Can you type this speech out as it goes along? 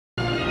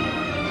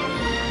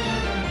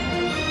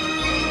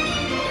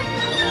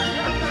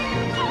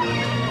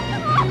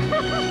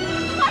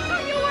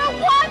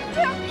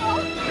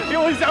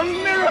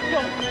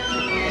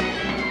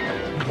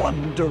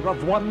Wonder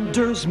of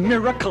wonders,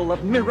 miracle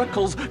of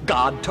miracles,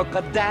 God took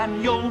a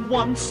Daniel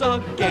once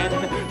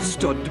again,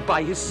 stood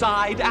by his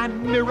side,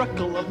 and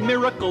miracle of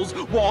miracles,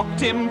 walked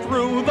him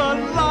through the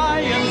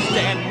lion's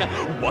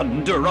den.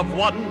 Wonder of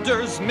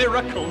wonders,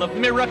 miracle of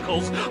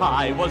miracles,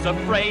 I was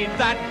afraid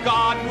that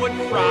God would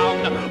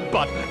frown,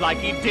 but like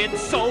he did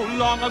so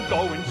long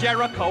ago in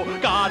Jericho,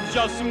 God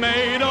just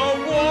made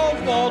a wall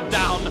fall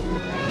down.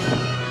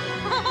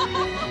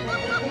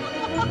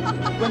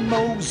 When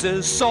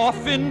Moses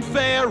softened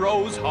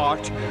Pharaoh's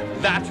heart,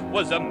 that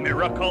was a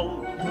miracle.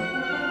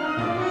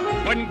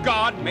 When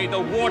God made the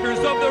waters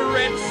of the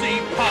Red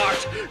Sea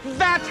part,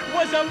 that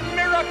was a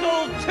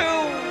miracle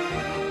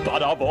too.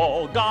 But of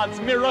all God's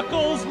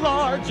miracles,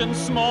 large and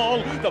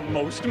small, the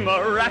most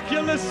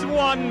miraculous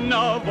one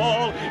of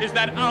all is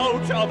that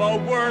out of a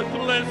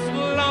worthless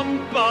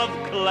lump of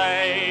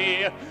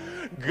clay,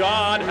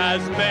 God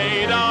has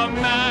made a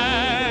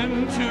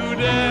man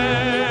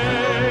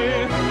today.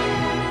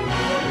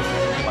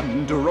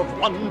 Wonder of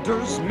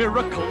wonders,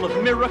 miracle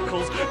of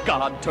miracles,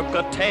 God took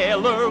a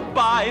tailor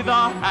by the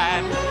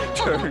hand,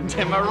 turned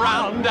him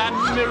around,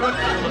 and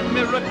miracle of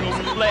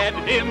miracles, led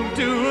him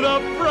to the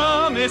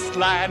promised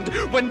land.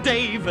 When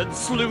David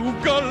slew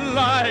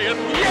Goliath,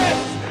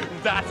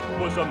 yes, that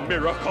was a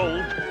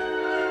miracle.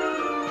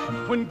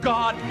 When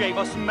God gave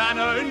us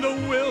manna in the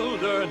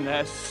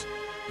wilderness,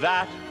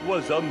 that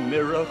was a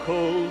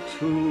miracle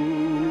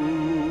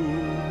too.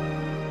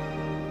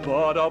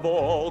 But of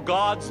all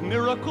God's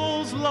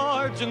miracles,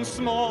 large and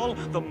small,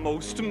 the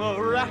most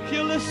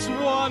miraculous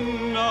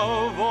one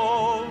of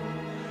all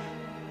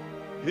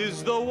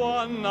is the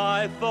one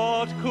I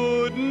thought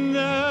could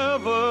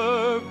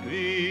never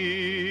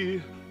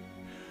be.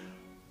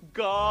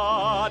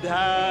 God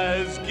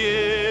has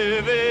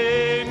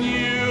given